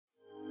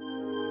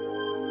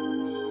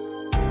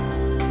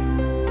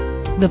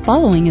The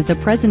following is a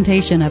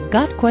presentation of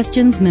Got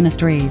Questions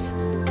Ministries.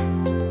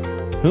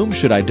 Whom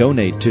should I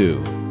donate to?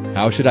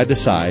 How should I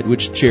decide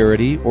which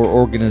charity or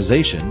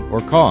organization or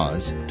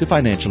cause to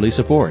financially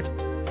support?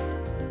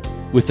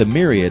 With the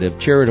myriad of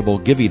charitable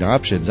giving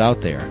options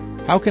out there,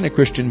 how can a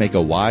Christian make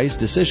a wise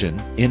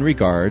decision in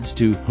regards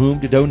to whom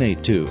to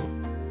donate to?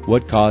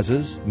 What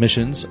causes,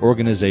 missions,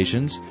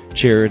 organizations,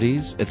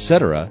 charities,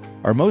 etc.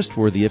 are most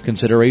worthy of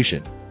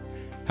consideration?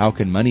 How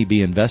can money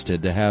be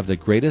invested to have the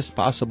greatest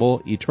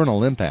possible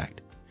eternal impact?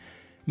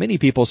 Many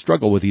people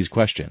struggle with these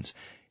questions.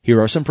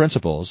 Here are some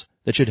principles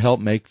that should help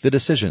make the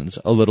decisions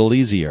a little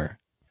easier.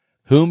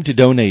 Whom to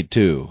donate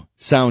to?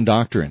 Sound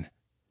doctrine.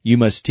 You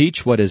must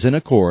teach what is in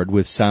accord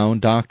with sound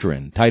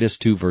doctrine. Titus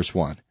 2 verse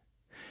 1.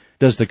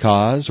 Does the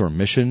cause or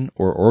mission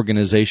or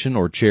organization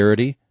or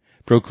charity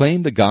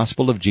proclaim the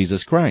gospel of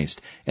Jesus Christ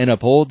and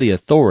uphold the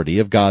authority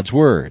of God's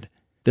Word?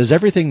 Does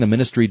everything the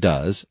ministry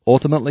does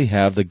ultimately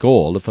have the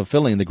goal of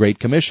fulfilling the Great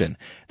Commission,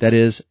 that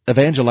is,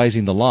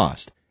 evangelizing the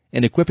lost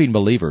and equipping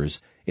believers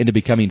into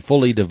becoming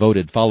fully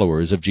devoted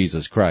followers of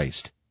Jesus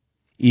Christ?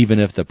 Even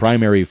if the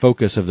primary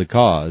focus of the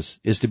cause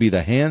is to be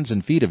the hands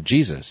and feet of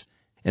Jesus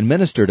and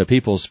minister to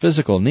people's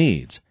physical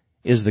needs,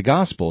 is the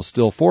gospel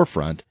still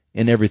forefront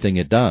in everything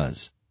it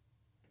does?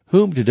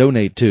 Whom to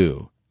donate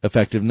to?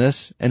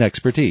 Effectiveness and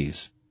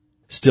expertise.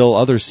 Still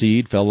other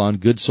seed fell on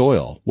good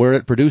soil, where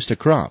it produced a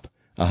crop,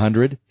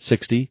 100,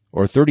 60,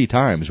 or 30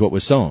 times what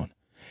was sown.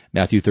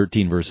 Matthew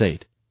 13 verse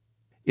 8.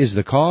 Is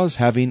the cause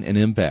having an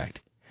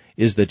impact?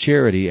 Is the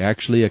charity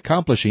actually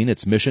accomplishing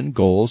its mission,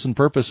 goals, and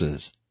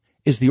purposes?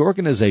 Is the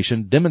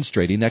organization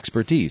demonstrating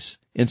expertise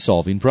in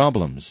solving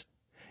problems?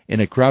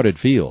 In a crowded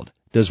field,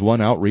 does one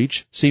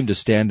outreach seem to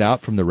stand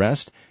out from the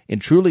rest in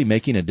truly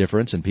making a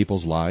difference in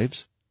people's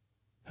lives?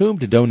 Whom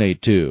to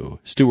donate to?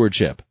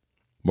 Stewardship.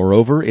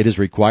 Moreover, it is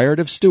required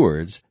of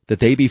stewards that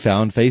they be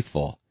found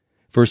faithful.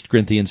 1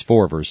 Corinthians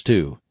 4 verse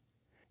 2.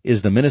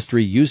 Is the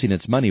ministry using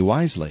its money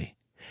wisely?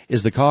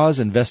 Is the cause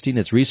investing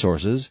its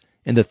resources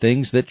in the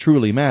things that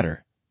truly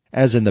matter?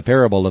 As in the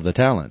parable of the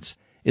talents,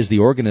 is the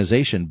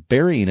organization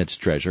burying its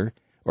treasure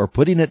or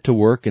putting it to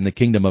work in the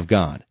kingdom of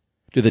God?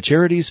 Do the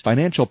charity's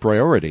financial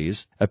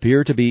priorities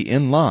appear to be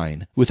in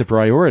line with the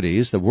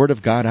priorities the Word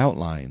of God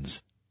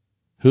outlines?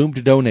 Whom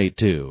to donate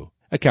to?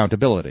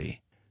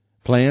 Accountability.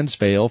 Plans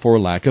fail for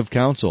lack of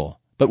counsel,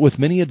 but with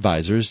many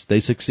advisors they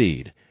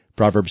succeed.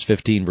 Proverbs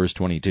 15 verse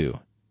 22.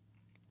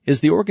 Is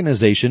the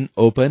organization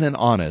open and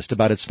honest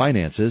about its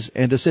finances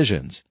and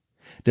decisions?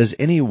 Does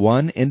any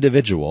one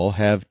individual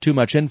have too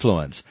much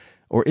influence,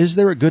 or is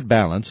there a good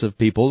balance of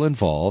people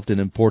involved in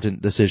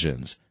important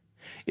decisions?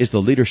 Is the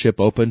leadership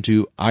open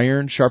to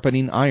iron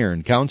sharpening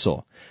iron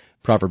counsel?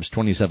 Proverbs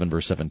 27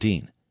 verse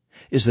 17.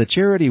 Is the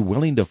charity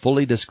willing to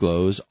fully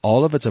disclose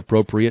all of its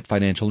appropriate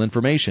financial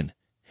information?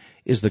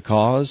 Is the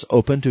cause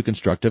open to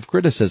constructive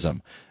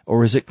criticism,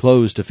 or is it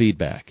closed to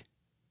feedback?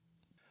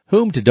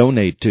 Whom to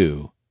donate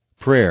to?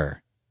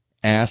 Prayer.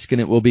 Ask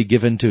and it will be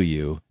given to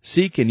you.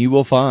 Seek and you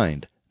will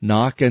find.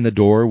 Knock and the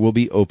door will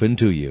be opened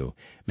to you.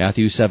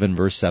 Matthew 7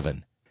 verse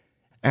 7.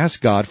 Ask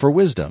God for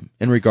wisdom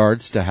in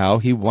regards to how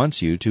He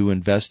wants you to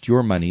invest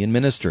your money in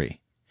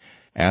ministry.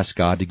 Ask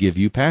God to give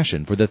you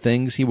passion for the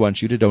things He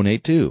wants you to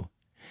donate to.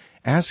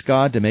 Ask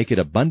God to make it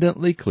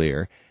abundantly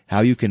clear how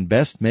you can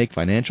best make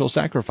financial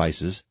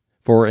sacrifices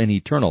for an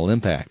eternal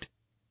impact.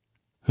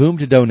 Whom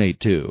to donate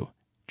to?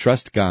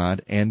 Trust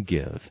God and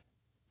give.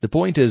 The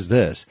point is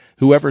this: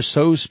 whoever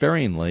sows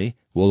sparingly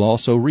will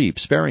also reap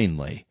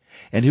sparingly,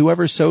 and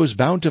whoever sows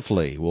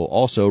bountifully will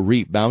also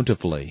reap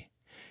bountifully.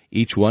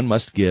 Each one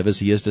must give as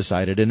he has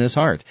decided in his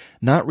heart,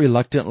 not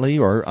reluctantly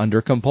or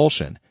under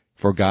compulsion,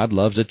 for God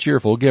loves a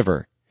cheerful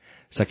giver.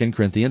 2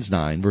 Corinthians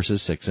 9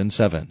 verses 6 and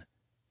 7.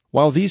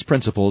 While these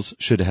principles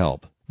should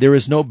help, there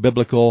is no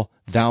biblical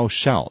 "thou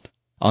shalt"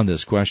 on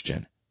this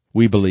question.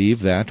 We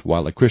believe that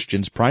while a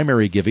Christian's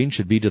primary giving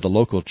should be to the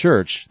local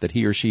church that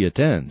he or she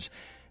attends,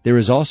 there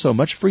is also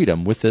much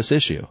freedom with this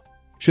issue.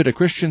 Should a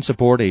Christian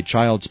support a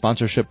child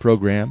sponsorship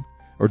program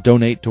or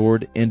donate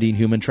toward ending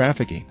human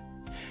trafficking?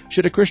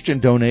 Should a Christian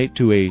donate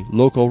to a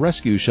local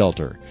rescue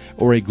shelter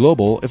or a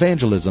global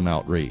evangelism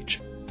outreach?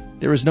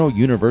 There is no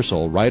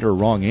universal right or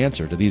wrong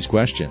answer to these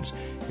questions.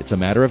 It's a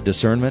matter of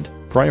discernment,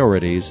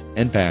 priorities,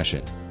 and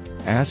passion.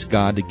 Ask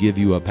God to give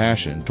you a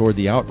passion toward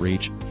the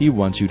outreach He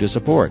wants you to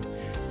support.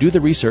 Do the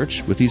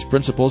research with these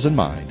principles in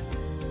mind.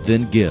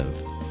 Then give.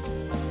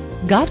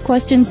 Got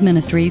Questions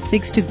Ministry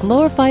seeks to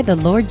glorify the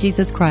Lord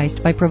Jesus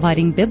Christ by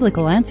providing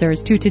biblical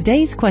answers to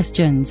today's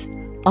questions.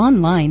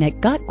 Online at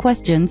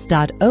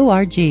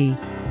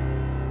GotQuestions.org.